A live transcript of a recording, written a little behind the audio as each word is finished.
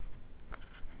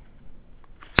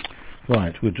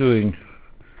Right, we're doing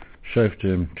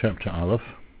Shoftim chapter Aleph,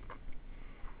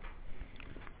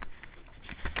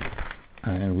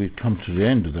 and we've come to the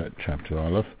end of that chapter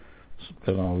Aleph,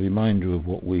 but I'll remind you of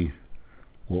what we'd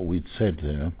said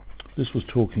there. This was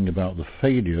talking about the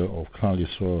failure of Klal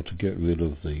Yisrael to get rid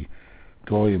of the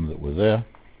Goyim that were there,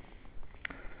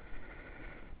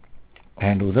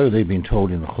 and although they've been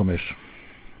told in the Chumash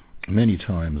many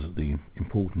times that the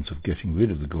importance of getting rid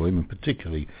of the Goyim, and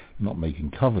particularly not making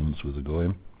covenants with the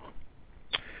Goyim,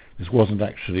 this wasn't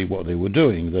actually what they were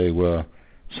doing.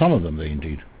 Some of them they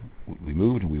indeed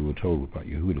removed, and we were told about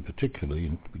Yehuda particularly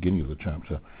in the beginning of the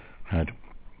chapter had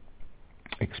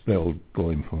expelled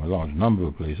Goyim from a large number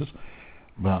of places,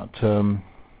 but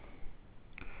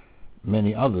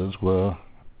many others were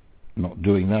not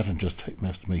doing that and just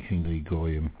making the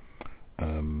Goyim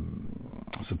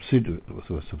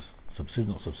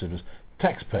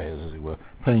taxpayers, as it were,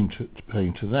 paying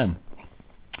to them.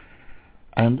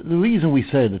 And the reason we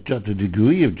said that the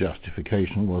degree of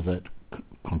justification was that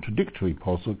contradictory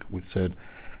posuk, which said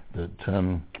that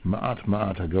ma'at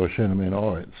hagoshen min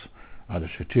oretz ad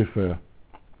shetifer,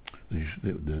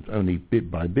 that only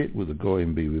bit by bit would the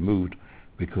Goyim be removed,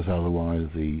 because otherwise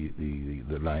the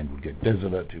land would get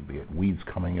desolate, there'd be weeds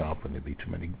coming up, and there'd be too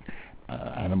many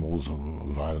animals or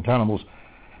violent animals.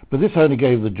 But this only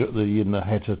gave the Yidden a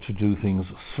heter to do things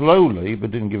slowly,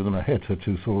 but didn't give them a heter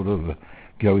to sort of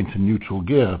go into neutral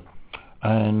gear.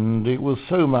 And it was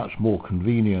so much more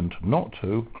convenient not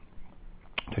to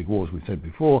take war, as we said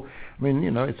before. I mean,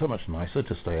 it's so much nicer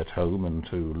to stay at home and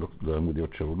to learn with your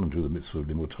children, do the mitzvah of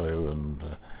limud Torah and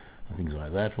things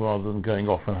like that, rather than going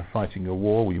off and fighting a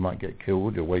war where you might get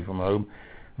killed, you're away from home.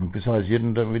 And besides,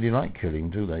 Yidden don't really like killing,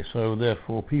 do they? So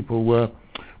therefore people were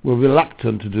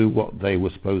reluctant to do what they were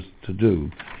supposed to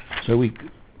do. So we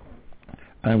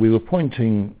were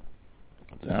pointing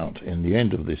out in the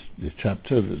end of this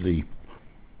chapter that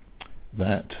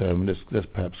let's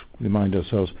perhaps remind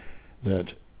ourselves that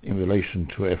in relation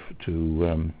to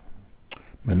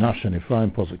Menashe and Ephraim,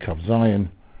 posuk Kaf Zayin,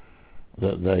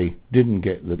 that they didn't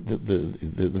get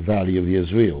the valley of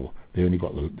Yisrael. They only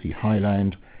got the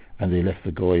highland, and they left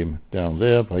the Goyim down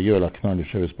there.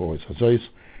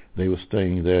 They were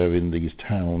staying there in these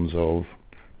towns of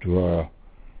Dura,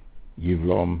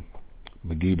 Yivlom,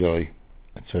 Megiddo,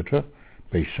 etc.,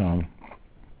 Beishan,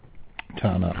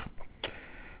 Tanach.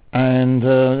 And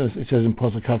it says in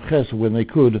posuk Kaf Ches, when they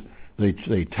could,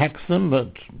 they taxed them,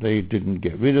 but they didn't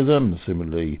get rid of them.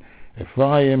 Similarly,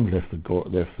 Ephraim left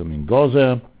them in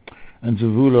Gozer, and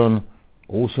Zevulun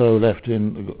also left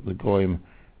in the Goyim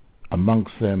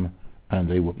amongst them, and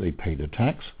they paid a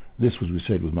tax. This, as we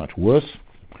said, was much worse,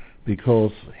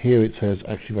 because here it says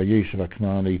actually Vayeshev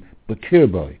HaKnani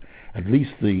B'Kirbai. At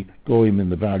least the Goyim in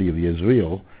the valley of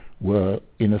Yisrael were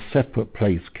in a separate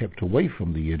place, kept away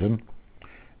from the Yidden.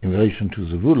 In relation to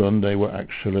Zevulun, they were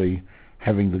actually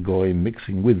having the Goyim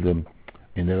mixing with them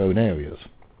in their own areas.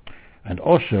 And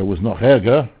Osher was Nach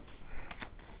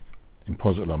in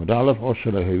posuk Lamed Aleph.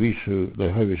 Osher lehorishu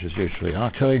es Yoshvei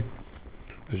Akei,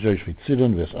 es Yoshvei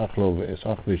Tzidon, ves Achlo, ves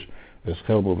Achvish, ves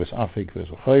Chelbo, ves Afik, ves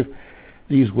Ochav.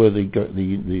 These were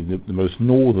the most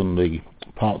northerly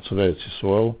parts of Eretz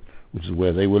Yisrael, which is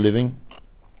where they were living,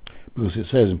 because it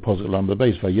says in posuk Lamed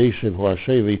Beis, Vayeshev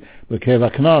Ho'ashevi B'Kev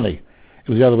HaKnani. It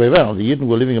was the other way around. The Yidden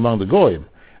were living among the Goyim.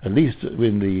 At least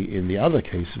in the other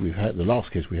case we've had, the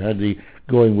last case we had, the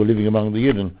Goyim were living among the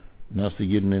Yidden, and that's the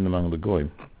Yidden in among the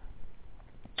Goyim.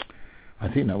 I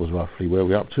think that was roughly where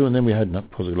we're up to. And then we had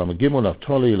posuk Lamed Gimel,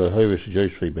 Naftali Lehovish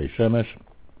Yoshvei Beis Shemesh,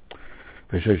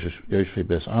 Yoshvei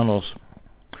Beis Anos.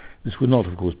 This would not,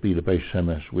 of course, be the Beis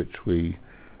Shemesh which we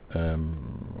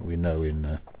know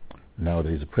in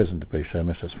nowadays the present Beis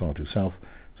Shemesh. That's far too south.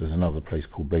 There's another place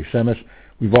called Beis Shemesh.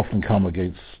 We've often come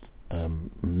against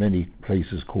many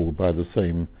places called by the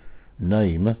same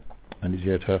name, and it's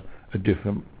yet a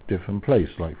different place.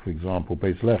 Like, for example,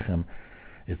 Beis Lechem.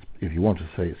 If you want to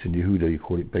say it's in Yehuda, you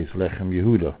call it Beis Lechem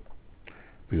Yehuda,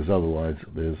 because otherwise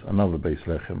there's another Beis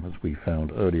Lechem, as we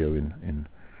found earlier in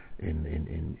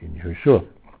Shiur.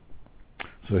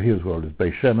 So here as well is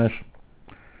Beis Shemesh,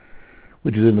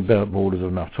 which is in the borders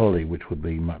of Naphtali, which would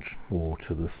be much more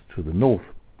to the north.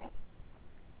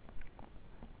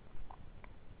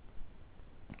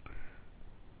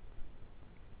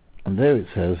 And there it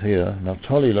says here,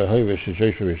 Naphtali lehovish es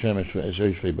Yoshvei Shemesh ve'es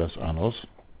Yoshvei Beis Anos,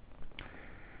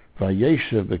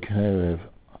 Vayeshev B'Kerev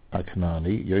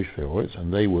HaKnani Yoshvei Oretz,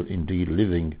 and they were indeed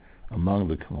living among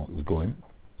the Goyim.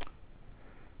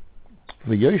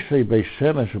 V'Yoshvei Beis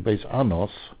Shemesh ve'Beis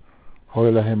Anos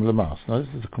Hoy Lahem Lamas. Now this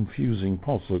is a confusing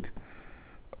posuk,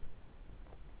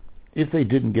 if they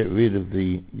didn't get rid of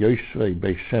the Yoshrei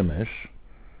Beis Shemesh,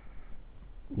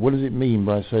 what does it mean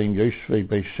by saying Yoshrei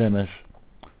Beis Shemesh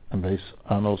and Beis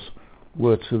Anos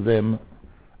were to them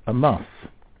a must?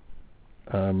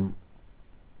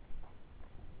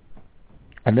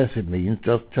 Unless it means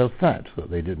just that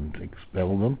they didn't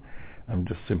expel them and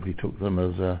just simply took them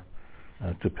as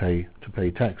to pay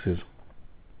taxes.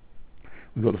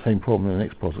 We've got the same problem in the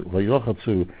next posuk.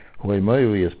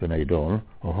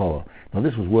 Now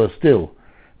this was worse still.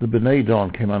 The Bnei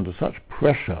Dan came under such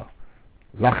pressure,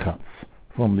 lachatz,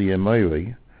 from the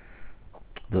Emori,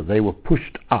 that they were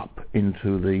pushed up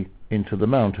into the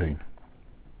mountain.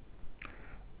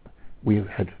 We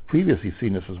had previously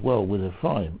seen this as well with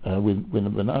Ephraim, with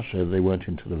Menashe. They weren't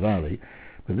into the valley,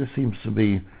 but this seems to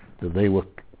be that they were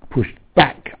pushed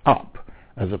back up,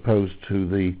 as opposed to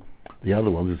the other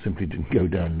ones who simply didn't go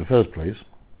down in the first place.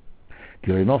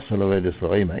 These are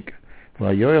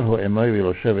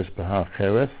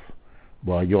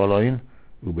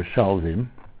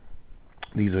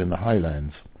in the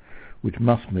highlands, which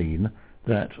must mean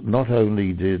that not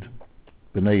only did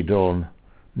Bnei Dan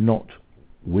not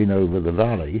win over the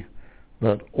valley,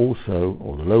 but also,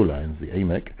 or the lowlands, the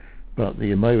Emek, but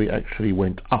the Emori actually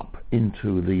went up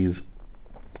into these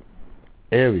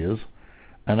areas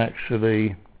and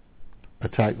actually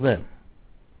attacked them.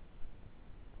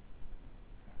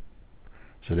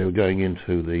 So they were going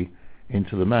into the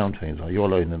mountains.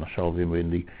 Ayolon and Ashalvim were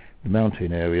in the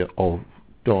mountain area of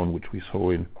Don, which we saw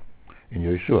in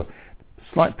Yeshua.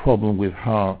 Slight problem with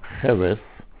Har Chereth,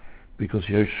 because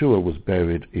Yeshua was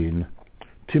buried in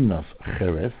Timnas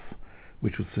Chereth,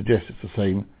 which would suggest it's the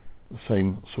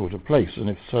same sort of place, and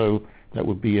if so, that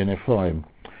would be in Ephraim.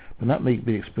 But that may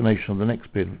be the explanation of the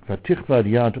next bit. Vatichvad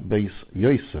Yad Beis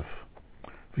Yosef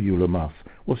for Yulamas.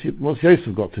 What's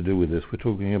Yosef got to do with this? We're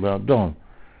talking about Don,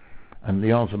 and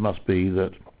the answer must be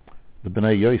that the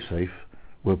Bnei Yosef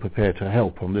were prepared to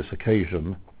help on this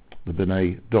occasion the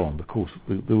Bnei Dan. Of course,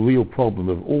 the real problem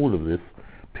of all of this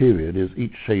period is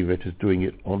each Shevet is doing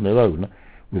it on their own,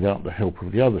 without the help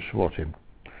of the other Shoftim.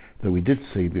 Though we did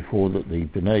see before that the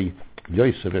Bnei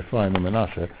Yosef, Ephraim and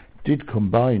Menashe did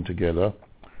combine together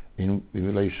in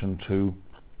relation to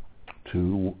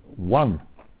one,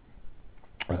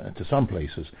 to some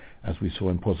places, as we saw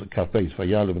in posuk Kaf Beis,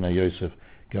 Vayalav Bnei Yosef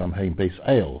Gam Heim Beis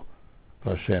El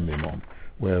Vashem Imam,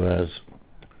 whereas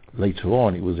later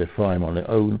on it was Ephraim on their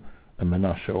own and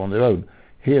Menashe on their own.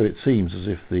 Here it seems as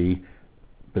if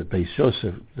but Beis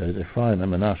Yosef, Ephraim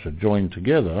and Menashe joined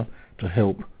together to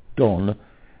help Don.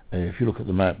 If you look at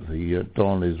the map, the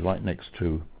Don is right next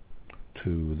to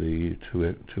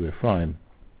Ephraim.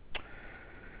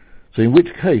 So in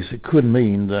which case it could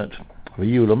mean that the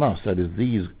Yulamas, that is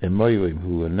these Emorim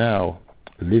who are now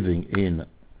living in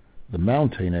the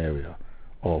mountain area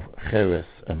of Chereth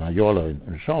and Ayolon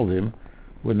and Shalvim,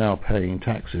 were now paying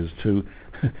taxes to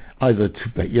either to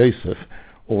Beit Yosef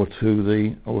or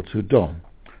to Don.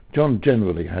 John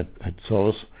generally had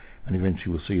Soros, and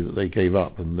eventually we'll see that they gave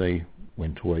up and they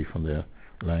went away from their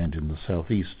land in the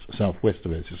southwest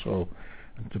of Israel,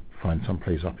 and to find some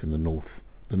place up in the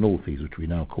northeast, which we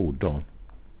now call Don.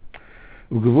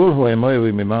 And the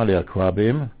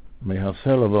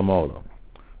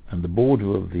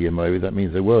border of the Emori, that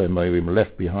means there were Emorim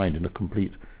left behind in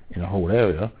a whole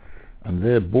area, and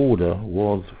their border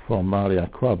was from Mali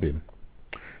Akrabim.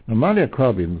 Now Mali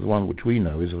Akrabim, the one which we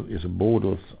know, is a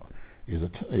border, is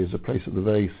a place at the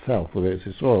very south of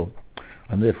Israel,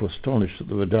 and therefore astonished that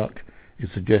the Radak is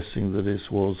suggesting that this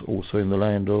was also in the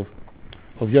land of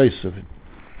Yosef.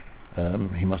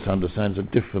 He must understand it's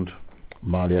a different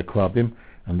Mali Akrabim,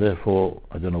 and therefore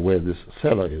I don't know where this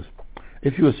cellar is.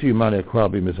 If you assume Mali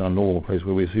Akrabim is our normal place,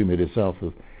 where we assume it is south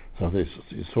of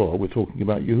Israel, we're talking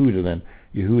about Yehuda then.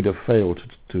 Yehuda failed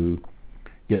to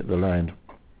get the land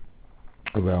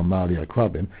around Mali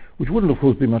Akrabim, which wouldn't of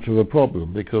course be much of a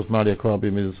problem, because Mali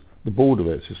Akrabim is the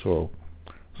border of Israel,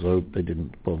 so they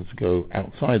didn't bother to go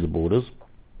outside the borders.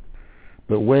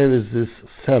 But where is this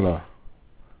cellar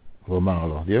of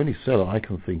Amala? The only cellar I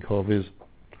can think of is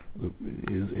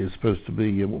supposed to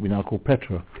be what we now call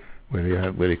Petra, where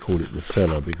they call it the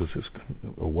cellar because it's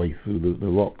away through the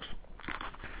rocks.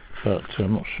 But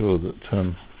I'm not sure that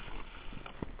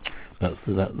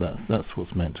that's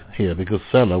what's meant here, because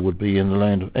cellar would be in the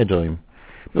land of Edom.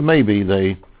 But maybe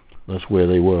that's where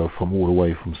they were, from all the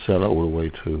way from Selah all the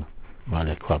way to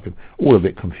Mali Akrabim. All a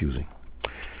bit confusing.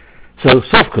 So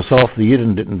Sof Kasaf, the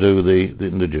Yidden didn't do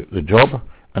the job,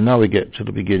 and now we get to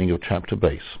the beginning of chapter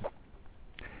base.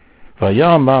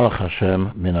 Vayam Malach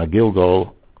Hashem min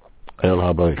Gilgal el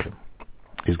HaBoichim.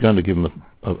 He's going to give him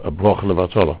a broch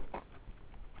levatzolah.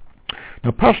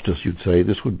 Now, Pashtus, you'd say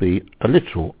this would be a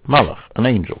literal malach, an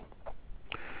angel.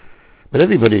 But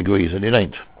everybody agrees that it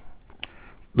ain't.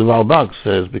 The Ralbag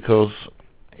says because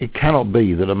it cannot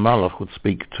be that a malach would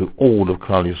speak to all of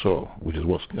Klal Yisrael, which is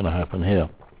what's going to happen here.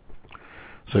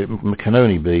 So it can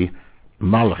only be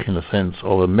malach in the sense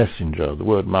of a messenger. The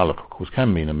word malach, of course,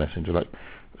 can mean a messenger, like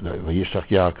Yishach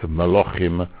Yaakov,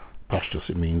 Malachim, Pashtus,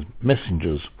 it means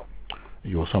messengers.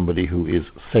 You're somebody who is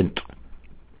sent.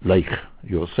 Leich,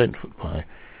 you're sent by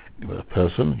a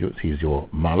person, he's your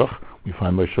malach. We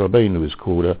find Moshe Rabbeinu is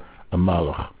called a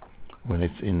malach when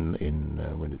it's in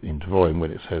Devarim,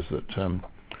 when it says that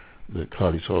the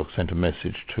Klal Yisrael sent a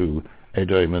message to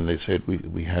Edom, and they said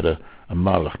we had a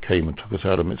malach came and took us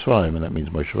out of Mitzrayim, and that means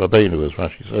Moshe Rabbeinu, as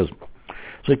Rashi says.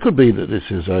 So it could be that this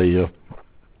is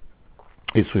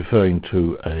it's referring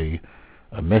to a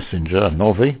messenger, a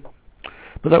novi,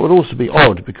 but that would also be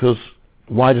odd, because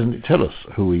why doesn't it tell us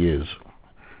who he is?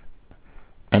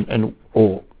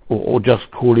 Or just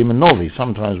call him a novi.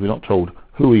 Sometimes we're not told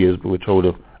who he is, but we're told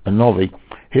of a novi.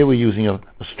 Here we're using a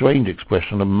strange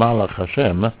expression of Malach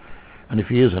Hashem, and if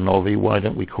he is a novi, why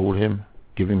don't we call him,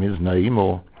 give him his name,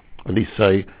 or at least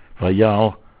say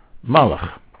Vayal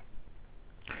Malach?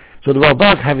 So the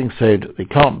Ralbag, having said it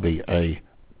can't be a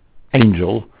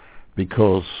angel,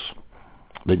 because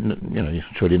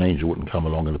surely an angel wouldn't come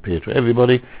along and appear to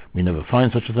everybody, we never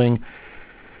find such a thing,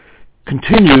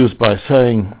 continues by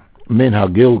saying Min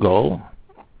HaGilgal,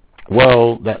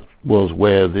 well, that was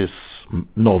where this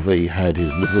Novi had his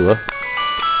Nevuah.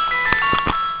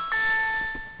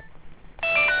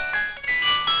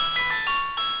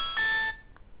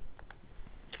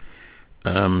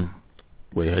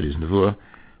 Where he had his Nevuah.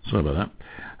 Sorry about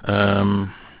that.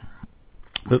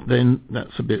 But then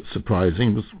that's a bit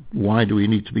surprising. Why do we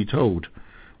need to be told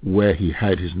where he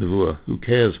had his Nevuah? Who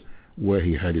cares where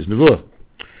he had his Nevuah?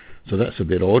 So that's a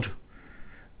bit odd.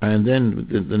 And then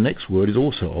the next word is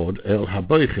also odd. El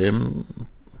HaBoichim.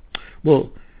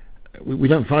 Well, we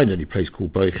don't find any place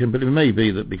called Boichim, but it may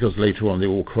be that because later on they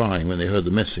were all crying when they heard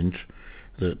the message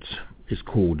that is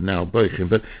called now Boichim.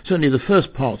 But certainly the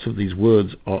first parts of these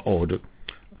words are odd.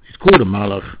 It's called a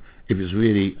malach if it's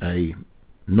really a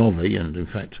novi, and in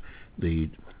fact the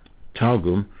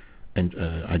Targum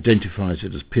identifies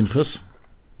it as Pinchas,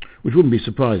 which wouldn't be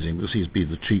surprising because he's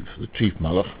the chief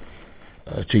malach,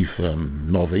 chief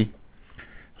novi.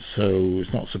 So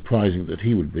it's not surprising that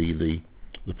he would be the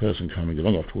person coming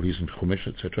along. After all, he's in Chumash,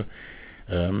 etc.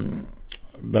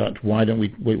 But why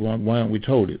aren't we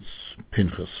told it's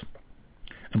Pinchas?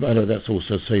 And I know that's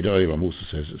also Seder Oram also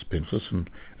says it's Pinchas, and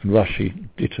Rashi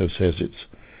ditto says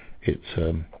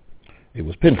it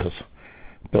was Pinchas.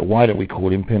 But why don't we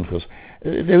call him Pinchas?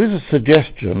 There is a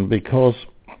suggestion, because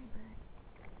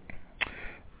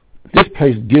this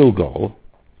place Gilgal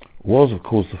was, of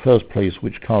course, the first place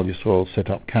which Klal Yisrael set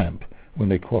up camp when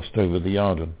they crossed over the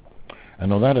Yarden.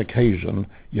 And on that occasion,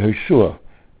 Yehoshua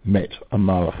met a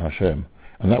Malach Hashem,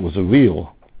 and that was a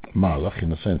real Malach, in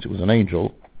the sense it was an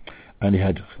angel, and he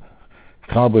had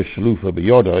Chaber Shalufa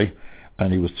B'Yodai,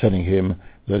 and he was telling him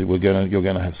that you're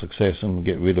going to have success and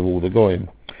get rid of all the Goyim.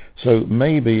 So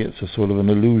maybe it's a sort of an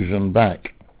allusion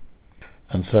back,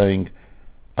 and saying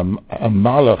a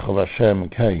Malach of Hashem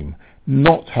came,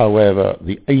 not, however,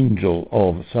 the angel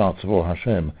of Tzavor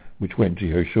Hashem, which went to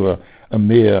Yehoshua. A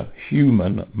mere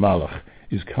human Malach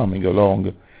is coming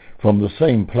along from the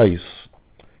same place,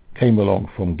 came along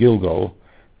from Gilgal,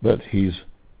 but he's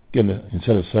going to,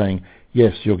 instead of saying,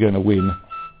 yes, you're going to win,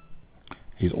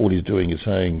 all he's doing is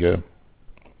saying,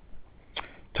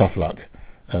 tough luck,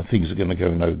 things are going to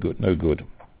go no good.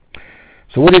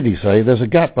 So what did he say? There's a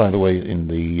gap, by the way, in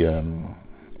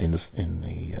the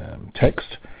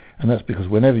text, and that's because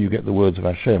whenever you get the words of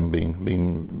Hashem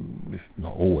being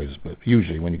not always, but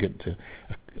usually when you get to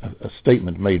a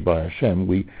statement made by Hashem,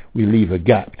 we leave a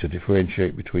gap to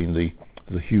differentiate between the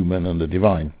human and the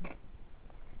divine.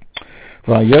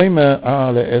 Vayomer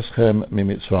ale eschem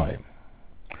mimitzrayim,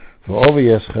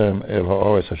 v'ovi eschem el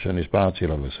ha'oretz asher nishba'ati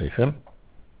lo v'seichem,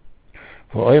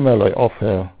 v'omer lo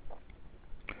ofer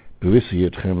b'risi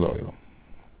yitchem lo.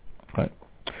 Right.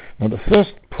 Now the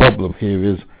first problem here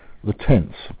is the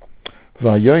tense.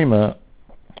 Vayomer,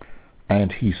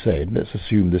 and he said, let's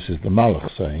assume this is the Malach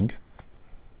saying,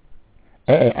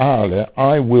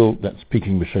 I will, that's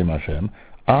speaking b'shem Hashem,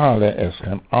 Ale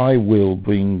eschem, I will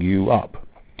bring you up.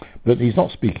 But he's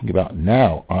not speaking about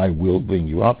now, I will bring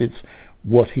you up. It's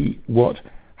what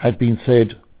had been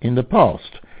said in the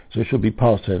past. So it should be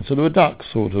past tense. So the Radak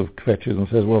sort of kvetches and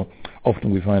says, well, often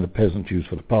we find a peasant used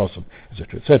for the past,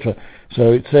 etc., etc.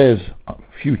 So it says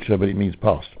future, but it means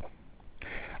past.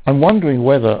 I'm wondering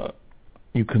whether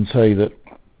you can say that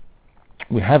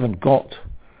we haven't got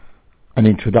an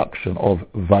introduction of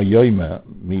Vayomer,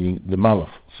 meaning the Malach,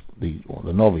 the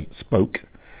Novi spoke,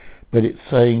 but it's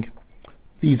saying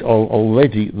these are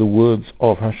already the words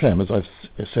of Hashem. As I've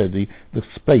said, the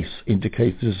space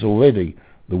indicates this is already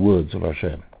the words of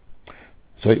Hashem.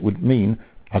 So it would mean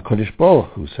HaKadosh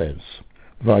Baruch Hu says,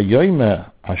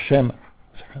 Vayomer, Hashem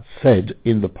said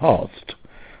in the past,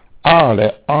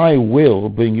 Ale, I will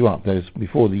bring you up. That is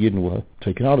before the Yidden were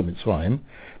taken out of Mitzrayim.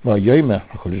 Vayomer,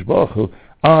 HaKadosh Baruch Hu,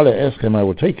 Ale eschem, I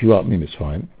will take you up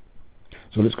Mitzrayim.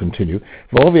 So let's continue.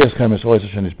 And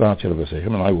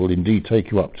I will indeed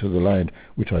take you up to the land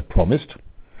which I promised.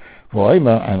 And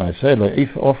I said, I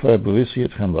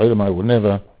will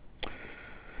never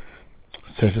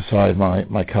set aside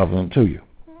my covenant to you.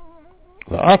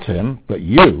 But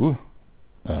you,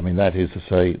 that is to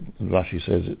say, Rashi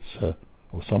says it's,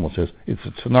 or someone says it's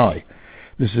a Tanai.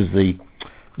 This is the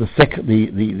second,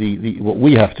 the what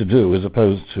we have to do as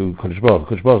opposed to Kodesh Baruch.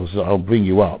 Kodesh Baruch says, I'll bring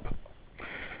you up.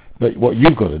 But what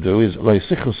you've got to do is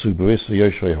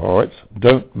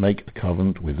don't make a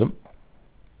covenant with them,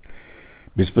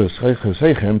 and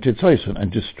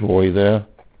destroy their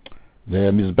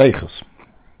mizbechas.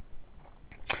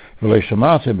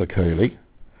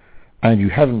 And you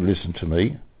haven't listened to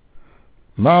me.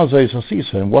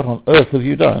 What on earth have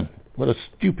you done? What a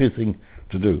stupid thing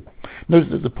to do. Notice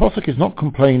that the posuk is not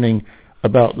complaining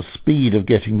about the speed of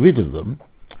getting rid of them,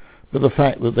 but the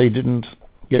fact that they didn't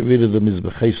get rid of the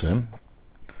mizbechesem,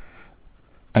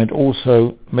 and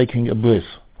also making a bris.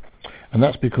 And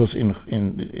that's because,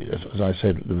 as I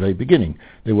said at the very beginning,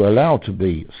 they were allowed to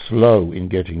be slow in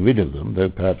getting rid of them, though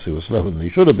perhaps they were slower than they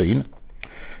should have been.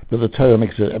 But the Torah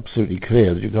makes it absolutely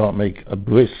clear that you can't make a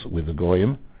bris with the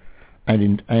goyim,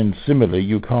 and similarly,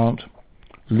 you can't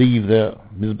leave their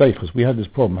mizbechos. We had this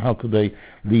problem. How could they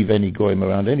leave any goyim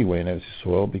around anyway in Eretz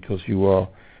Yisrael? Because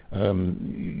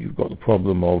you've got the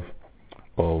problem of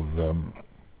the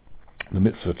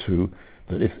mitzvah too,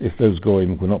 that if those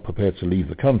goyim were not prepared to leave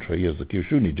the country, as the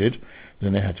Kiyushuni did,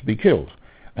 then they had to be killed.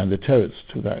 And the teretz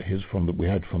to that is we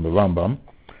had from the Rambam,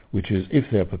 which is if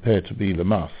they are prepared to be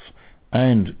lamas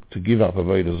and to give up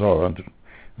avodah zarah,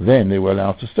 then they were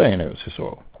allowed to stay in Eretz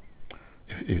Yisrael.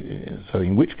 So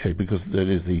in which case, because there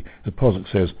is the posuk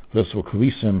says, first of all,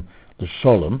 karisem the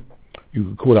shalom, you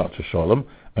can call out to shalom,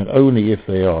 and only if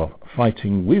they are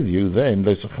fighting with you, then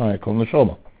they sachayak on the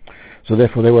shalom. So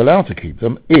therefore they were allowed to keep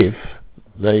them if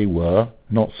they were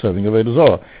not serving avodah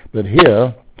zarah. But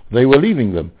here they were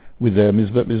leaving them with their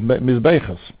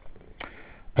mizbechas,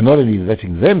 and not only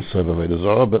letting them serve avodah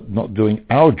zarah, but not doing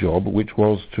our job, which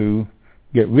was to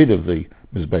get rid of the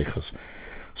mizbechas.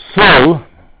 So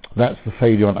that's the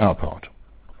failure on our part.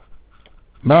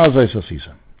 Ma'azeh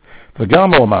sasisa.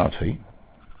 V'gam ormati.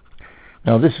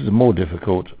 Now this is more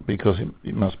difficult because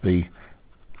it must be,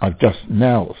 I've just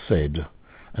now said,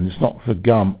 and it's not for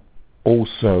gum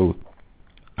also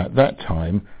at that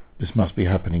time, this must be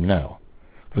happening now.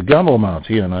 For gum or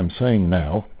marty, and I'm saying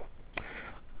now,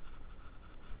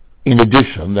 in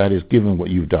addition, that is given what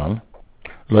you've done,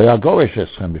 I'm not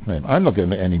going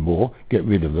to anymore get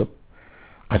rid of them.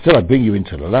 I said I'd bring you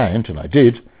into the land, and I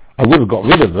did. I would have got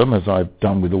rid of them, as I've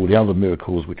done with all the other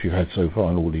miracles which you've had so far,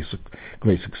 and all these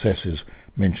great successes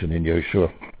mentioned in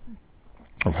Yeshua,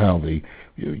 of how the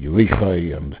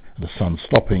Yerichai and the sun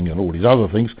stopping and all these other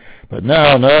things. But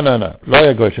now, no.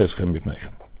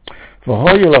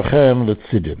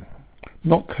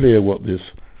 Not clear what this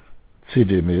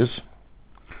tzidim is.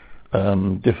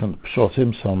 Different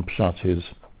pshatim. Some pshat is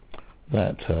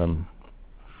that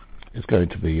it's going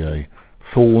to be a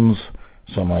thorns.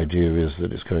 Some idea is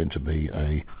that it's going to be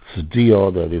a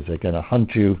tzediyah, that is they're going to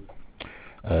hunt you.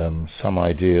 Some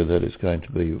idea that it's going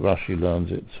to be, Rashi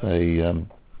learns it's a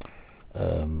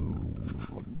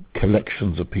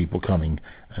collections of people coming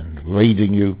and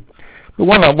raiding you. But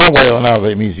one way or another,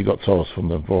 it means you got solace from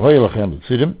them.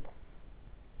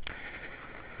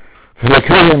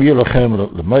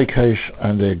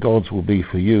 And their gods will be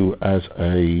for you as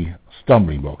a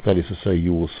stumbling block. That is to say,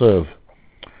 you will serve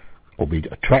or be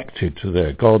attracted to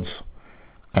their gods,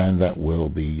 and that will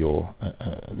be your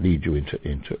lead you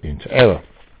into error.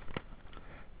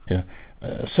 Yeah.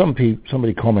 Somebody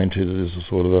commented that this is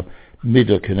sort of a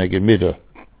midah keneged midah.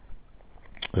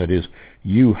 That is,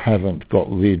 you haven't got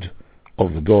rid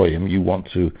of the goyim. You want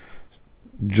to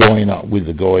join up with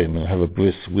the goyim and have a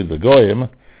bris with the goyim.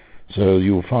 So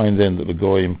you'll find then that the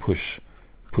goyim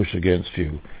push against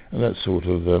you, and that sort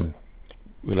of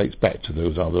relates back to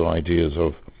those other ideas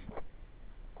of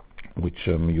which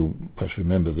you perhaps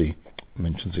remember the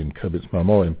mentions in Kibitz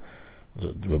Mamorim,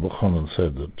 that Rabbi Chanan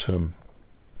said that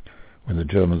when the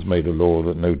Germans made a law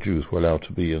that no Jews were allowed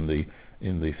to be in the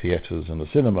the theatres and the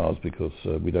cinemas because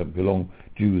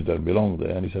Jews don't belong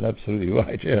there. And he said, absolutely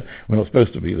right, yeah, we're not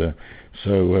supposed to be there.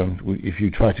 So if you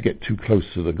try to get too close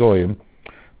to the Goyim,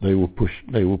 they will push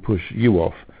you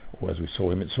off. Or as we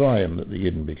saw in Mitzrayim, that the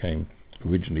Yidden became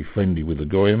originally friendly with the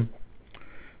Goyim.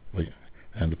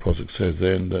 And the posuk says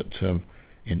then that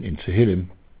in Tehillim,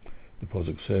 the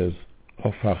posuk says,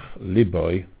 Hofach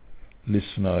liboy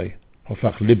lisnai,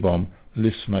 Hofach libom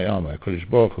lisnai ama. Kodesh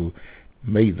Baruch Hu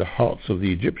made the hearts of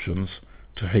the Egyptians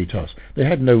to hate us. They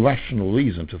had no rational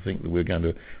reason to think that we're going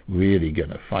to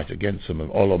fight against them.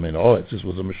 And Olam in Oretz, this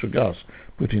was a mishugas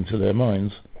put into their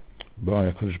minds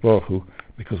by Kodesh Baruch Hu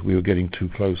because we were getting too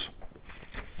close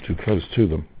to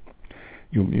them.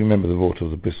 You remember the vote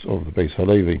of the Beis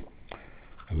Halevi,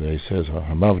 where he says,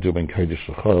 "Hamavdil ben Kodesh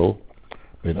l'Chol,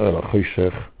 ben Ola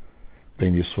Choshech,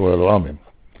 ben Yisrael Amim."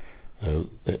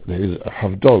 There is a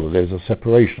havdalah, there's a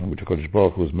separation which Kodesh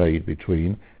Baruch Hu has made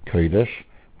between Kodesh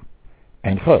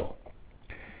and Chol.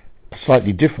 A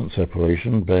slightly different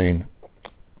separation between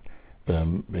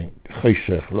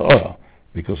Choshech l'Ola,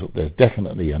 because there's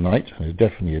definitely a night and there's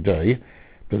definitely a day,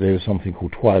 but there is something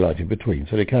called twilight in between.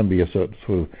 So there can be a certain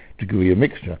sort of degree of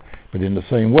mixture. But in the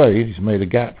same way, he's made a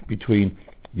gap between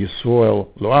Yisrael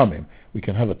Lo'amim. We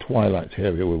can have a twilight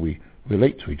area where we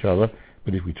relate to each other,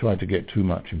 but if we try to get too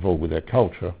much involved with their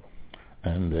culture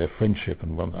and their friendship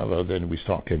and one another, then we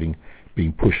start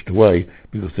being pushed away,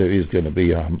 because there is going to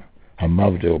be a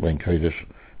Mavdil ben Kodesh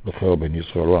l'Chol ben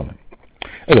Yisrael Lo'amim.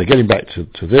 Anyway, getting back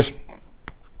to this.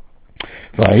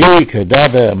 And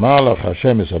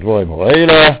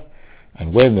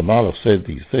when the Malach said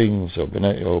these things,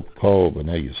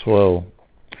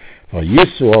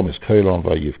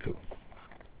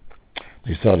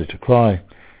 they started to cry.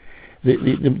 The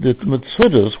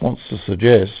Metzudas wants to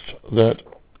suggest that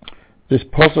this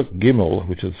posuk Gimel,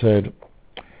 which had said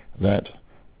that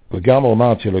was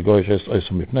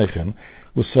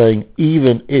saying,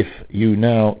 even if you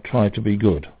now try to be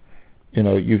good,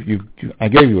 I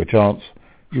gave you a chance,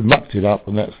 you've mucked it up,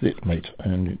 and that's it, mate.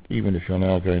 And even if you're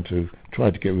now going to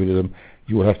try to get rid of them,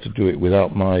 you will have to do it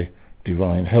without my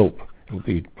divine help. It will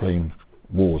be plain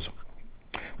wars,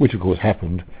 which of course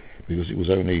happened because it was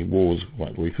only wars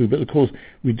right the way through. But of course,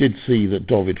 we did see that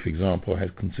David, for example,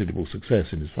 had considerable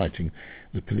success in his fighting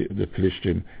the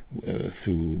Pelishtim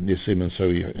through Nisim and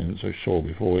so Shaul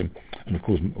before him, and of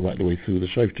course right the way through the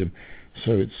Shoftim.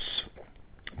 So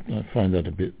I find that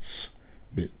a bit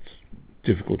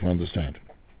difficult to understand.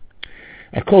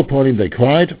 At Kol Polim they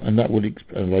cried, and that would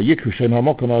so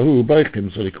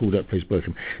they called that place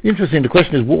Bochim. Interesting, the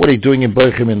question is, what were they doing in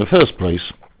Bochim in the first place?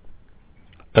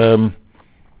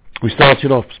 We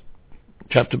started off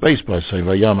chapter base by saying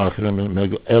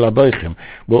Ela Bochim.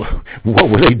 Well, what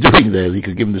were they doing there? He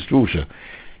could give them this drusha.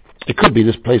 It could be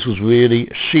this place was really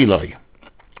Shiloh,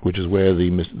 which is where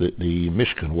the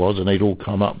Mishkan was, and they'd all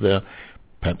come up there.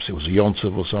 Perhaps it was a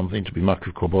Yontov or something to be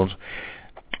Makriv Korbon.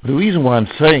 The reason why I'm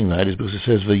saying that is because it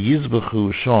says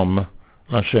V'yizbechu Shom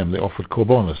Hashem, they offered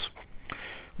Korbanos.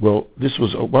 Well, this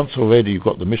was once already you've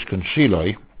got the Mishkan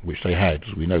Shiloh, which they had,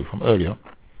 as we know from earlier.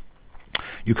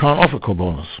 You can't offer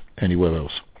Korbanos anywhere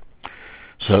else.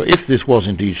 So if this was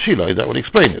indeed Shiloh, that would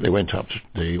explain it. They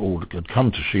all had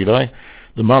come to Shiloh.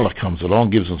 The Malach comes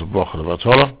along, gives them the bracha of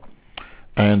Atola,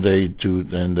 and they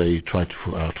try to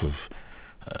put out of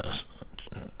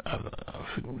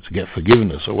to get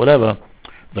forgiveness or whatever,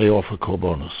 they offer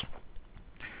korbanos.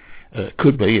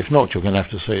 Could be, if not, you're going to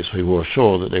have to say it's very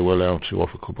sure that they were allowed to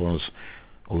offer korbanos,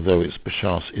 although it's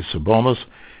b'shas isabonos,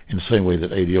 in the same way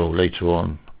that Eliyahu later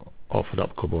on offered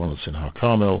up korbanos in Har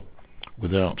Carmel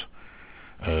without,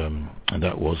 and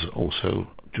that was also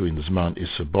during the Zman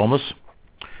isabonos.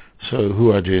 So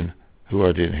who are in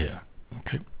here?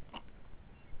 Okay.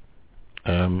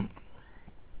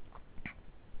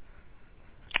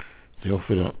 They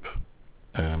offered up.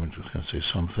 I'm just going to say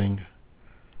something.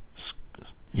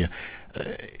 Yeah,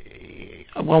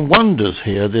 one wonders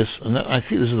here. I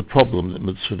think this is the problem that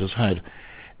Metzudas had.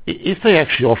 If they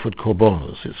actually offered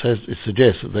korbanos, it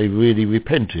suggests that they really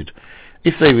repented.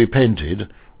 If they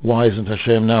repented, why isn't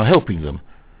Hashem now helping them?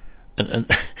 And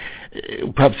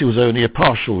perhaps it was only a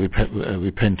partial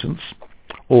repentance,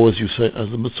 or as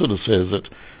the Metzudas says, that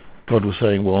God was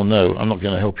saying, "Well, no, I'm not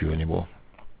going to help you anymore,"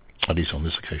 at least on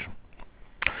this occasion.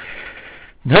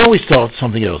 Now we start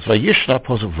something else. Now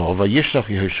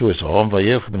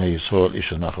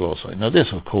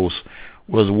this, of course,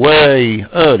 was way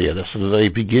earlier. That's the very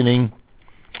beginning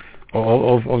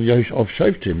of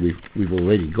Shoftim. We've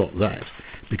already got that,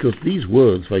 because these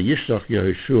words Vayishlach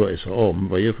Yehoshua es ha'om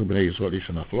Vayechu b'nei Yisrael ish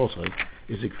nachalosai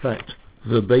is in fact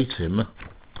verbatim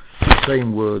the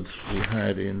same words we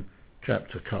had in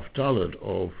chapter Kaf Daled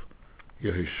of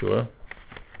Yehoshua,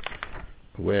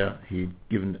 where he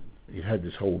had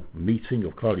this whole meeting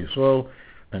of Klal Yisrael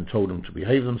and told them to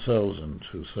behave themselves and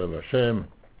to serve Hashem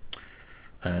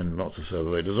and not to serve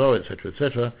Avodah Zarah, etc.,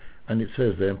 etc. And it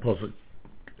says there in posuk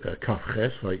Kaf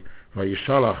Ches,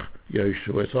 Vayishalach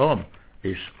Yehoshua et ha'am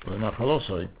ish v'nach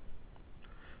halosai.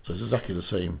 So it's exactly the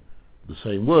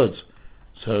same words.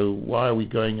 So why are we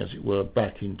going, as it were,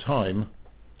 back in time?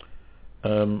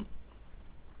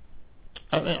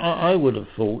 I would have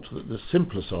thought that the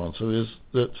simplest answer is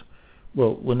that,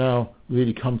 well, we're now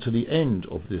really come to the end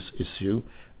of this issue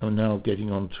and now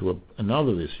getting on to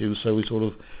another issue, so we sort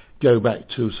of go back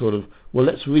to well,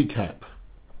 let's recap.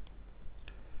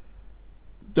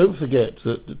 Don't forget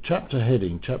that the chapter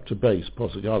heading, chapter base,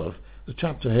 posuk Aleph, the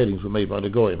chapter headings were made by the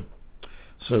Goyim.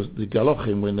 So the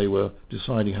Galochim, when they were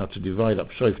deciding how to divide up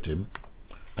Shoftim,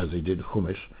 as they did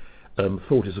Chumash,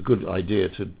 thought it's a good idea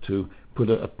to put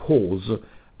a pause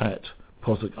at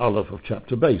posuk Aleph of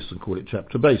chapter base and call it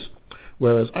chapter base.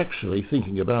 Whereas actually,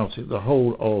 thinking about it, the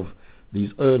whole of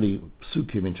these early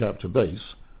psukim in chapter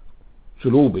base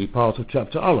should all be part of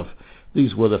chapter Aleph.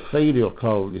 These were the failure of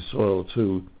Klal Yisrael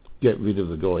to get rid of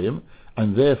the Goyim,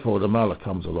 and therefore the Malach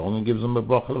comes along and gives them a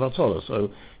bracha of Hatzalah.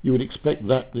 So you would expect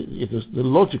that the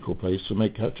logical place to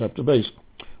make chapter base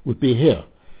would be here,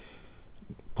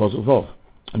 posuk Vav.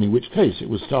 And in which case it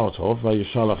would start off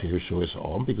Vayishalach Yehoshua et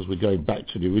ha'am, because we're going back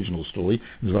to the original story,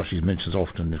 as Rashi mentions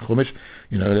often in Chumash.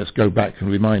 Let's go back and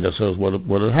remind ourselves what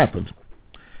had happened.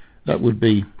 That would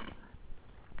be,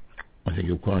 I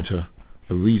think, quite a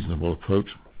reasonable approach.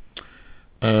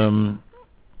 I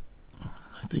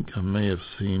think I may have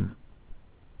seen.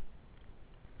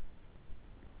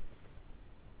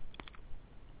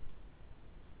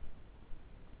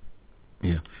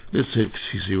 Yeah, let's see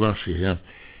Rashi here.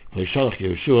 Vayishalach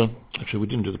Yehoshua. Actually, we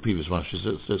didn't do the previous Rashis.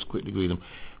 Let's quickly read them.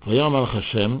 Vayamar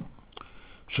Hashem,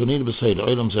 Shonid b'seid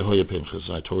olam zehoya pinchas.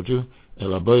 I told you.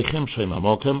 El aboichem shem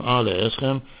amokem ale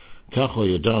eschem kach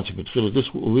hoyadati mitfilah. This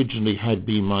originally had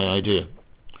been my idea.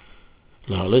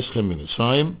 Lahaleschem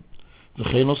b'mitzrayim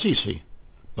v'chein osisi.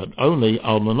 But only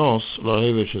almanos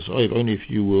lahevesh es oiv. Only if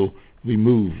you will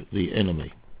remove the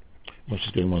enemy.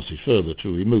 Rashi's going one step further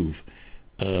to remove.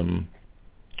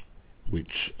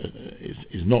 Which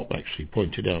is not actually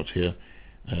pointed out here,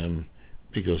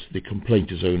 because the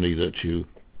complaint is only that you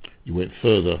went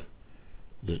further,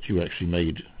 that you actually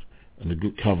made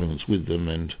good covenants with them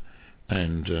and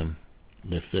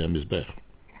left their mizbech.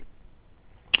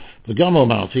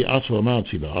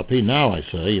 Now I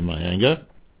say in my anger,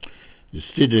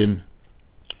 Yistidim,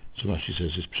 so Rashi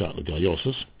says this pshat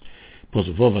l'gayosus,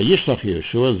 posuk Vayishlach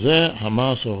Yehoshua zeh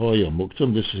hamas ahoya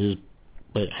muktam. This is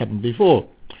happened before.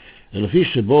 Elafis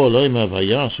shebo loima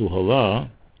vayasu hora,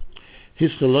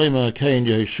 hiska loima kain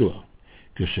Yehoshua,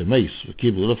 kshemeis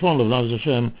v'kibul lefon levnav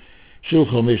Hashem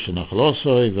shulcho mish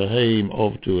nachalosoi v'heim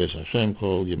ovtu es Hashem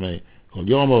kol yomov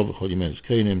v'kol yomei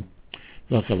zkenim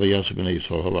v'chavayasu b'nei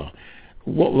Yisrael hora.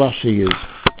 What Rashi is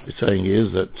saying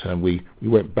is that we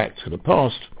went back to the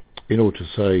past in order to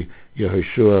say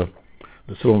Yehoshua,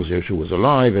 as long as Yehoshua was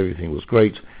alive, everything was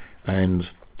great, and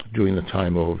during the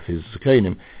time of his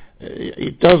Zekanim.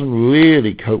 It doesn't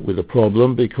really cope with the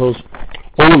problem, because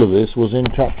all of this was in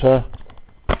chapter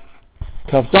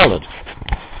Kaf Daled.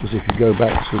 Because if you go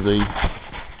back to the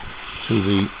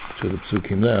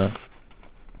psukim there,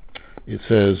 it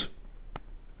says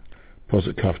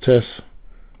posuk Kaf Tes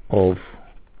of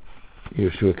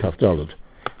Yehoshua Kaf Daled.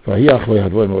 Vayach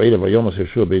le'hadvoy mo'eda vayomas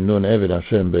Yehoshua ben Nun eved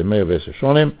Hashem b'mei v'eseh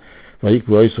shonim vayikvu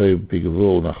oisoi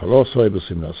b'gevul nachalosoi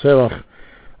b'simna serach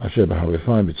asher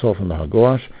b'harifayim b'tzofen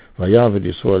lahagoash vayaved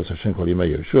Yisrael Hashem kol yimei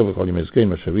Yehoshua v'kol yimei zkein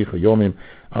mashavicha yomim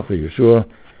after Yehoshua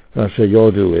v'asher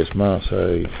yodu es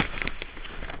ma'asei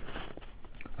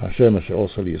Hashem asher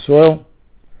osa Yisrael.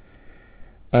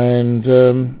 And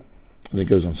then it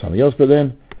goes on something else, but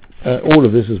then all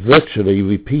of this is virtually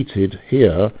repeated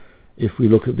here if we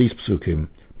look at these psukim.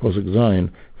 Posuk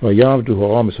Zayin, Vayavdu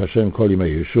ha'amis Hashem kol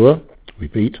yimei Yehoshua,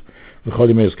 repeat. V'kol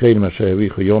yimei zkenim asher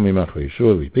harichu yomim after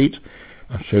Yehoshua, repeat.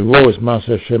 Asher ro es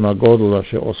ma'aseh Hashem ha'godol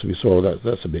asher osa Yisrael,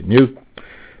 that's a bit new.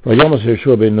 Vayomas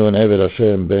Yehoshua ben Nun eved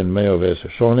Hashem ben meo v'eseh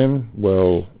shonim,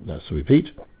 well, that's a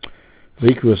repeat.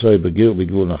 V'ikru asay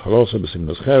b'gvul nachalosa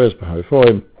b'simnas cheres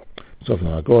b'harifoim b'tzofen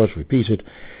ha'goash, repeated.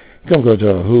 Come go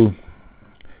to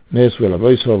Nes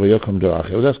v'lavoisov v'yokom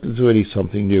do'achel. That's really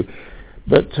something new.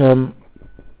 But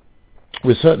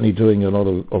we're certainly doing a lot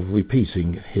of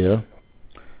repeating here.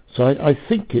 So I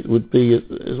think it would be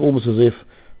it's almost as if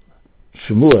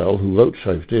Shemuel, who wrote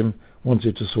Shoftim,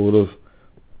 wanted to sort of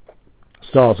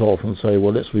start off and say,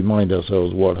 well, let's remind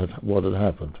ourselves what had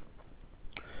happened.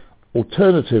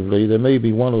 Alternatively, there may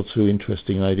be one or two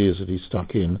interesting ideas that he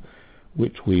stuck in,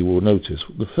 which we will notice.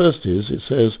 The first is, it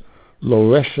says, Lo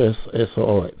reshes es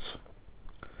ha'oretz.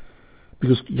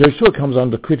 Because Yeshua comes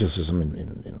under criticism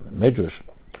in Medrash,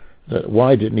 that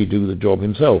why didn't he do the job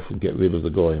himself and get rid of the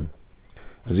Goyim?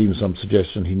 There's even some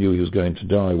suggestion he knew he was going to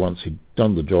die once he'd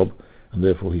done the job, and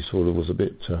therefore he sort of was a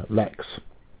bit lax.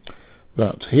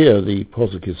 But here the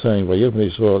posuk is saying, Lo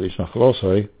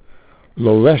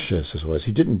reshes es ha'oretz.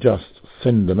 He didn't just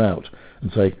send them out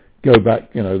and say, go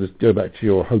back to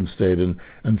your homestead and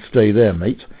stay there,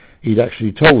 mate. He'd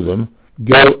actually told them,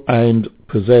 go and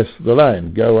possess the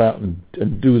land, go out and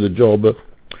do the job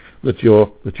that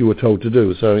you were told to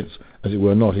do. So it's, as it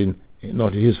were, not his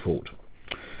fault.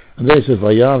 And then it says,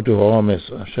 Vayavdu ha'ames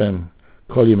Hashem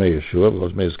kol yemei Yeshua,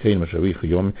 because me'ez kein masharichu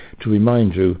yom, to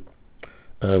remind you,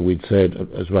 we'd said,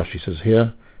 as Rashi says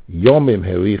here, yomim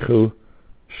herichu,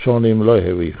 shonim lo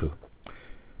herichu.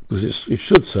 Because it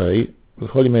should say,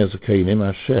 kol yemei zakenim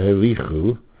asher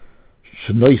herichu,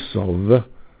 shnoisov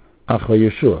acha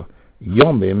Yeshua.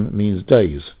 Yomim means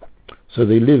days. So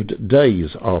they lived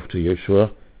days after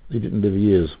Yeshua, they didn't live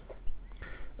years.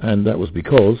 And that was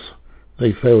because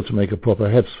they failed to make a proper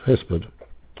hesped.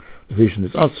 The vision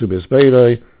is Atsu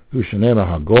Besbeirei,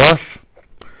 Hushanema HaGoash,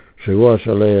 Sherosh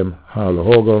Aleim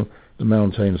HaLahogon, the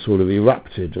mountain sort of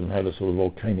erupted and had a sort of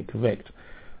volcanic effect.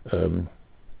 And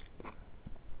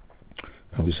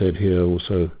we said here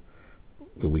also,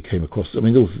 we came across, I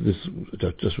mean, this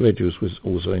just read you was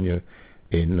also in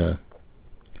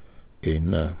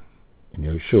Yeshua.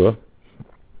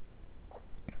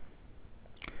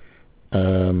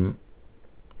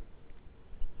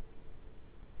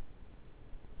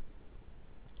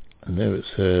 And there it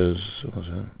says, what was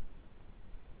it?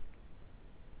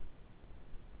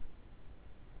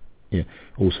 Yeah,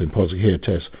 also in posuk here,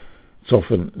 Tess,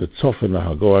 Tzofen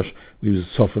lahagoash, we use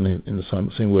Tzofen in the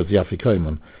same word, the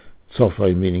Afrikaner.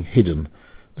 Tzofen meaning hidden.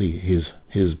 His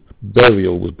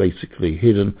burial was basically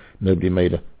hidden. Nobody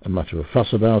made a much of a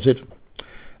fuss about it.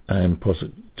 And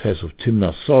posuk Tess of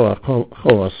Timna Sora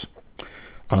Choras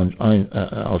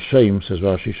al Shem, says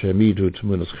Rashi, Shemidu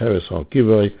Tmunas Cheres al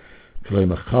Givei,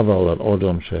 Kalema Chaval al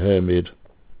Odom Shehermid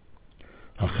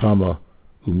Hachama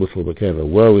Umuthal Bekeva.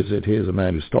 Woe is it, here's a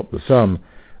man who stopped the sun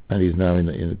and he's now in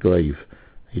the grave.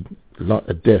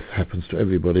 A death happens to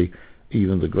everybody,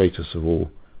 even the greatest of all.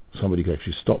 Somebody could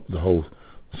actually stop the whole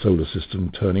solar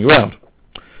system turning around.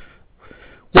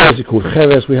 Why is it called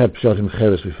Cheres? We have Pshatim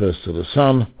Cheres refers to the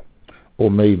sun,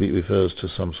 or maybe it refers to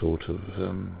some sort of,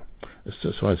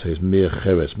 that's why I say it's mere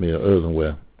Cheres, mere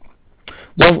earthenware.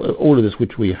 Well, all of this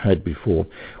which we had before.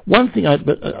 One thing,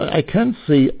 I can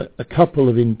see a couple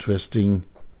of interesting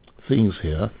things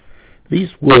here.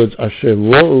 These words, Asher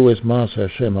ro'u es ma'aseh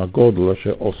Hashem hagodol,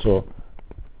 Asher oso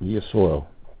Yisrael.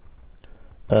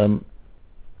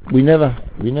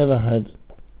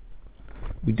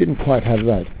 We didn't quite have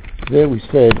that. There we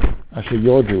said, Asher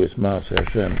yodu es ma'aseh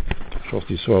Hashem, Shos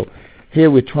Yisrael. Here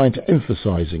we're trying to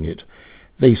emphasizing it.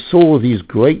 They saw these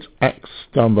great acts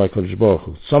done by Kodesh Baruch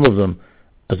Hu. Some of them,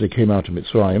 as they came out of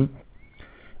Mitzrayim,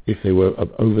 if they were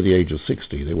over the age of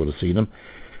 60, they would have seen them.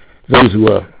 Those who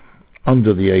were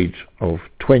under the age of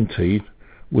 20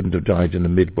 wouldn't have died in the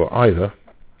Midbar either.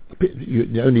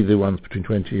 Only the ones between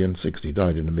 20 and 60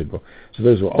 died in the Midbar. So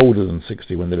those who were older than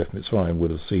 60 when they left Mitzrayim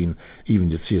would have seen even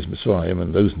Yetzias Mitzrayim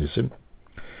and those Nisim.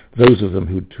 Those of them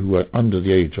who were under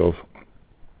the age of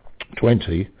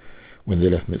 20 when they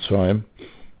left Mitzrayim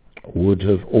would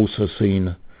have also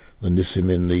seen the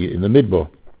Nisim in the Midbar.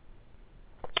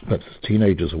 Perhaps as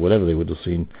teenagers or whatever, they would have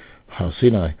seen Har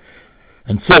Sinai.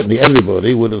 And certainly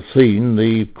everybody would have seen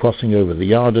the crossing over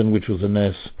the Yarden, which was a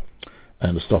Nes,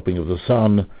 and the stopping of the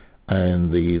sun,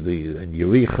 and the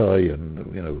Yericho, and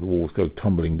the walls go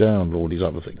tumbling down, and all these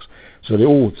other things. So they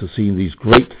all would have seen these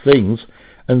great things,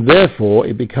 and therefore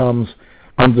it becomes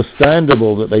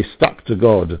understandable that they stuck to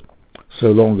God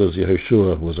so long as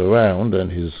Yehoshua was around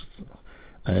and his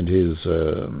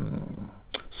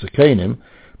Sekanim,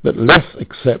 but less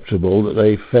acceptable that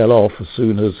they fell off as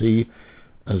soon as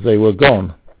they were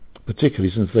gone,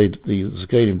 particularly since the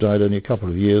Sekanim died only a couple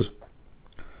of years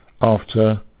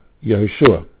after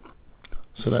Yehoshua.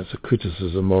 So that's a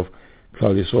criticism of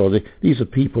Klal Yisrael. These are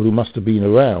people who must have been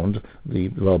around, the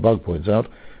Ralbag points out,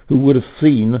 who would have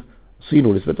seen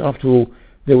all this. But after all,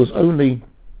 there was only,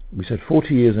 we said,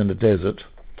 40 years in the desert,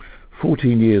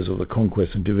 14 years of the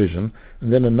conquest and division,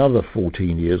 and then another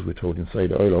 14 years, we're told in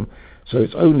Seder Olam. So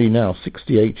it's only now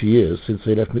 68 years since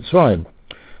they left Mitzrayim.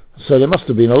 So there must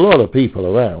have been a lot of people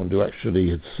around who actually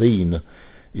had seen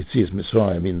Yetzias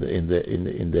Mitzrayim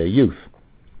in their youth,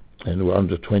 and were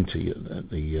under 20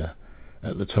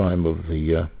 at the time of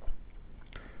the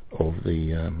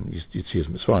Yetzias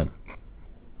Mitzrayim.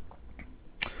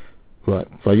 Right.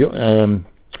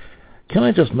 Can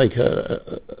I just make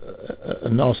a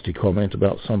nasty comment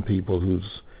about some people who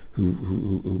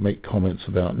make comments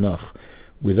about Nach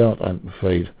without, I'm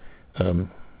afraid,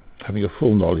 having a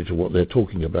full knowledge of what they're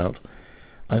talking about?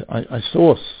 I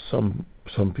saw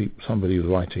somebody was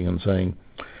writing and saying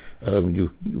to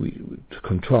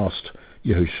contrast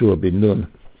Yehoshua bin Nun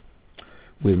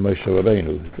with Moshe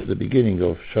Rabbeinu. At the beginning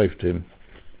of Shoftim,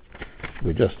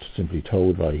 we're just simply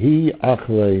told by he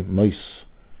achrei Mos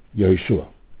Yehoshua,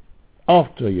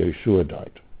 after Yehoshua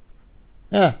died.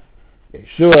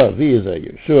 Yehoshua,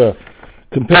 Yehoshua,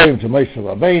 comparing to Moshe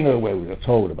Rabbeinu, where we were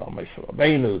told about Moshe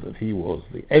Rabbeinu that he was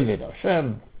the Eved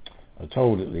Hashem. I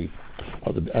told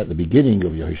at the beginning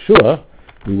of Yehoshua,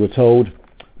 we were told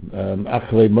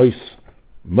achrei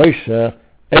Moshe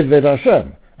Eved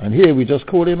Hashem, and here we just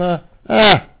call him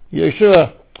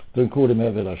Yehoshua. Don't call him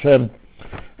Eved Hashem.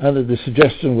 And the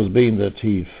suggestion was being that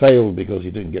he failed because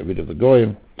he didn't get rid of the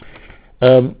Goyim.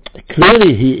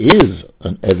 Clearly he is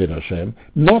an Eved Hashem,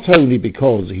 not only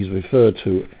because he's referred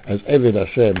to as Eved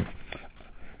Hashem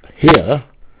here,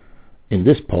 in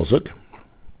this posuk,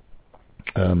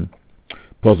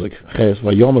 posuk Ches,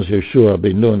 Vayomas Yehoshua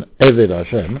bin Nun Eved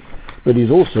Hashem, but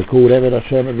he's also called Eved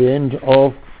Hashem at the end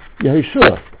of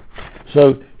Yehoshua.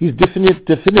 So he's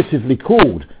definitively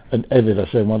called an Eved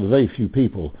Hashem, one of the very few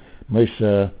people.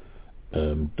 Moshe,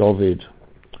 David,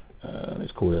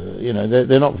 it's called,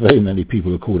 there are not very many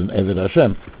people who are called an Eved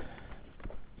Hashem.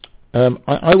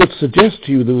 I would suggest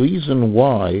to you the reason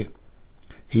why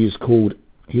he is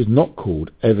not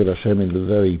called Eved Hashem in the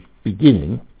very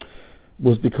beginning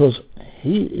was because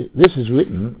this is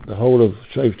written, the whole of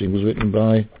Shoftim was written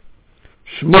by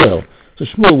Shmuel. So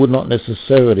Shmuel would not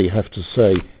necessarily have to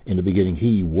say in the beginning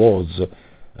he was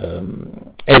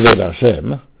Eved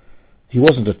Hashem.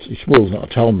 Shmuel was not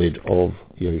a Talmud of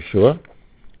Yehoshua,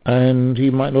 and he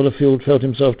might not have felt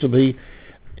himself to be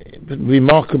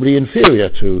remarkably inferior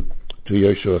to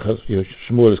Yehoshua.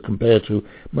 Shmuel is compared to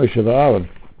Moshe and Aaron.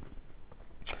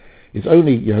 It's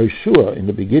only Yehoshua in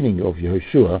the beginning of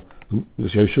Yehoshua,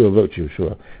 Yehoshua wrote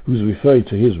Yehoshua, who's referring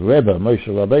to his Rebbe, Moshe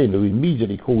Rabbeinu, who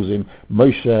immediately calls him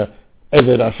Moshe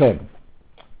Eved Hashem.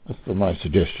 That's my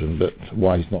suggestion, but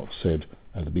why he's not said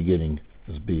at the beginning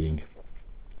as being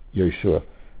Yehoshua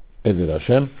Eved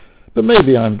Hashem. But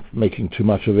maybe I'm making too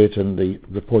much of it, and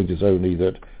the point is only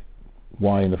that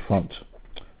why in the front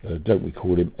don't we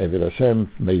call him Eved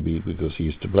Hashem? Maybe because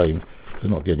he's to blame for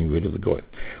not getting rid of the Goy.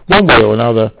 One way or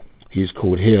another, he's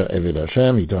called here Eved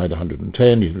Hashem. He died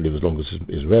 110. He didn't live as long as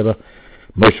his Rebbe.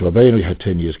 Moshe Rabbeinu, he had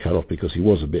 10 years cut off because he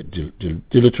was a bit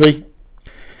dilatory.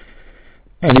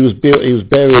 And he was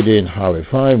buried in Har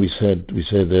Ephraim. We said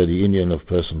there the Indian of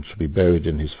person should be buried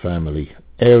in his family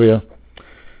area.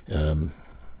 That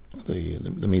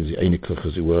means the Einiklach,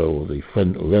 as it were, or the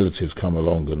friend or relatives come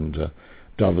along and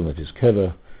daven at his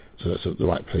kever. So that's the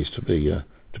right place to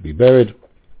be buried.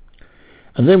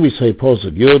 And then we say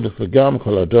posuk Yud v'gam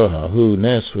kol adoha hu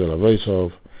nes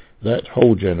v'lavosov. That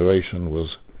whole generation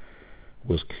was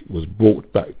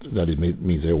brought back. That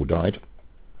means they all died.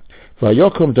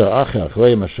 V'yokom da'acha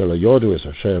achreim asher yodu es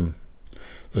Hashem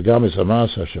v'gam es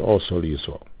hamas asher oso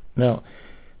liyisrael. Now,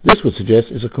 this would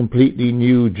suggest it's a completely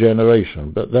new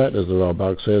generation, but that, as the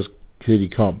Rambam says, clearly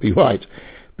can't be right,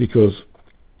 because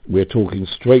we're talking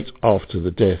straight after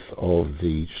the death of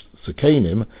the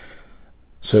Zekanim,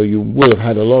 so you will have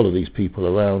had a lot of these people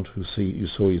around you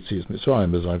saw Yetzias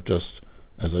Mitzrayim, as I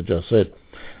just said.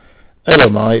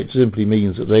 Elamai, it simply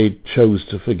means that they chose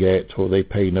to forget, or they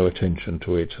paid no attention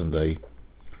to it, and they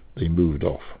moved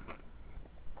off.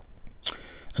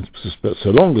 But so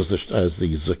long as the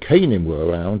Zekanim were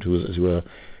around, who, as it were,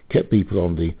 kept people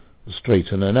on the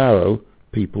straight and the narrow,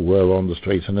 people were on the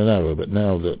straight and the narrow. But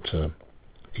now that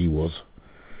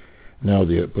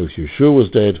both Yehoshua was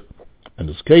dead and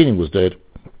the Zekanim was dead,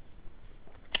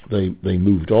 they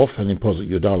moved off, and in posuk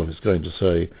Yud Aleph is going to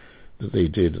say that they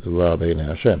did the Ra B'nei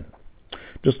Hashem.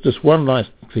 Just one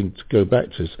last thing to go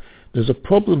back to is there's a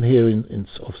problem here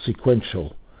of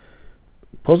sequential.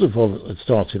 Posuk had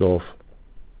started off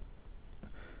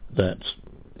that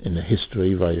in the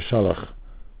history, Vayishalach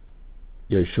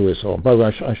Yehoshua so on. By the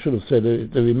way, I should have said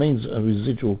there remains a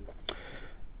residual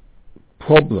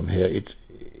problem here.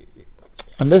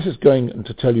 Unless it's going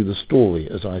to tell you the story,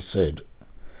 as I said,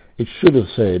 it should have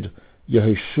said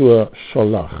Yehoshua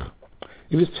Sholach.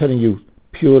 If it's telling you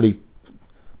purely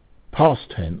past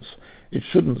tense, it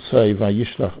shouldn't say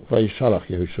Vayishalach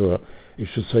Yehoshua. It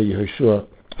should say Yehoshua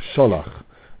Sholach,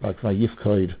 like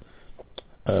Vayifkaid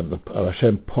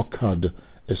Hashem Pokad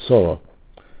Esor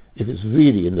if it's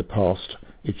really in the past,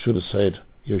 it should have said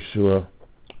Yeshua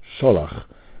Sholach,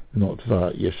 not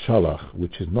Va Yeshalach,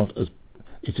 which is not as,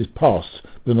 it is past,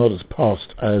 but not as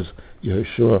past as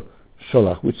Yeshua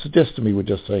Sholach, which suggests to me we're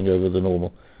just saying over the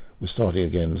normal, we're starting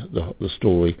again the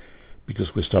story, because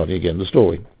we're starting again the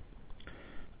story.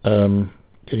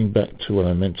 Getting back to what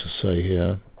I meant to say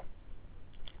here.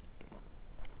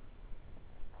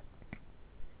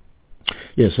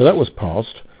 Yeah, so that was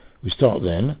past. We start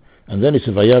then, and then it's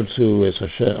a Vayavtzu es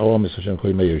Hashem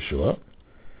Kol Yemei Yeshua,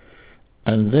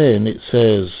 and then it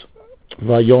says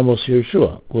Vayomos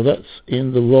Yeshua. Well, that's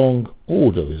in the wrong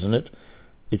order, isn't it?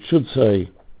 It should say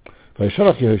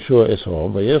Vayishalach Yeshua es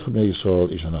Ha'om Vayelech Bnei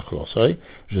Yisrael Ish Nach Losei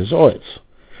Shezoetz,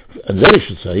 and then it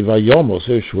should say Vayomos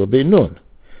Yeshua Ben Nun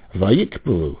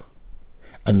Vayikburu,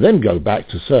 and then go back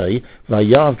to say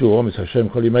Vayavdu Omis Hashem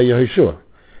Kol Yemei Yeshua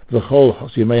V'chol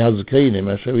Yemei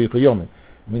Hazekeinim Asher Yikayomim.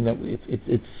 I mean,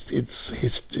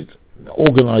 it's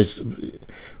organized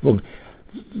wrong.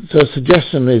 So the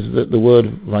suggestion is that the word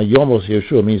Vayomos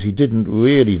Yeshua means he didn't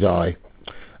really die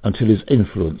until his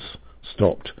influence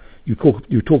stopped.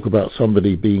 You talk about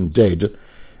somebody being dead,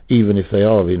 even if they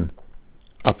are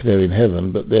up there in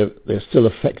heaven, but they're still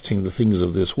affecting the things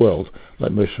of this world,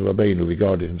 like Moshe Rabbeinu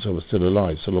regarded himself as still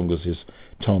alive, so long as his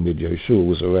Talmud Yeshua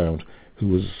was around, who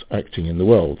was acting in the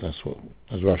world. That's what,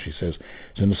 as Rashi says.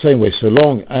 So in the same way, so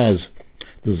long as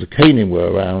the Zakanim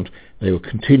were around, they were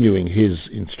continuing his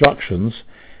instructions,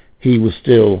 he was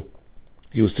still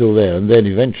there, and then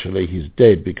eventually he's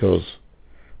dead because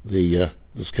the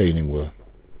Zakanim were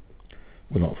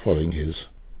not following his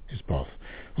path.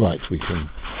 Right, we can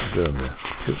adjourn there.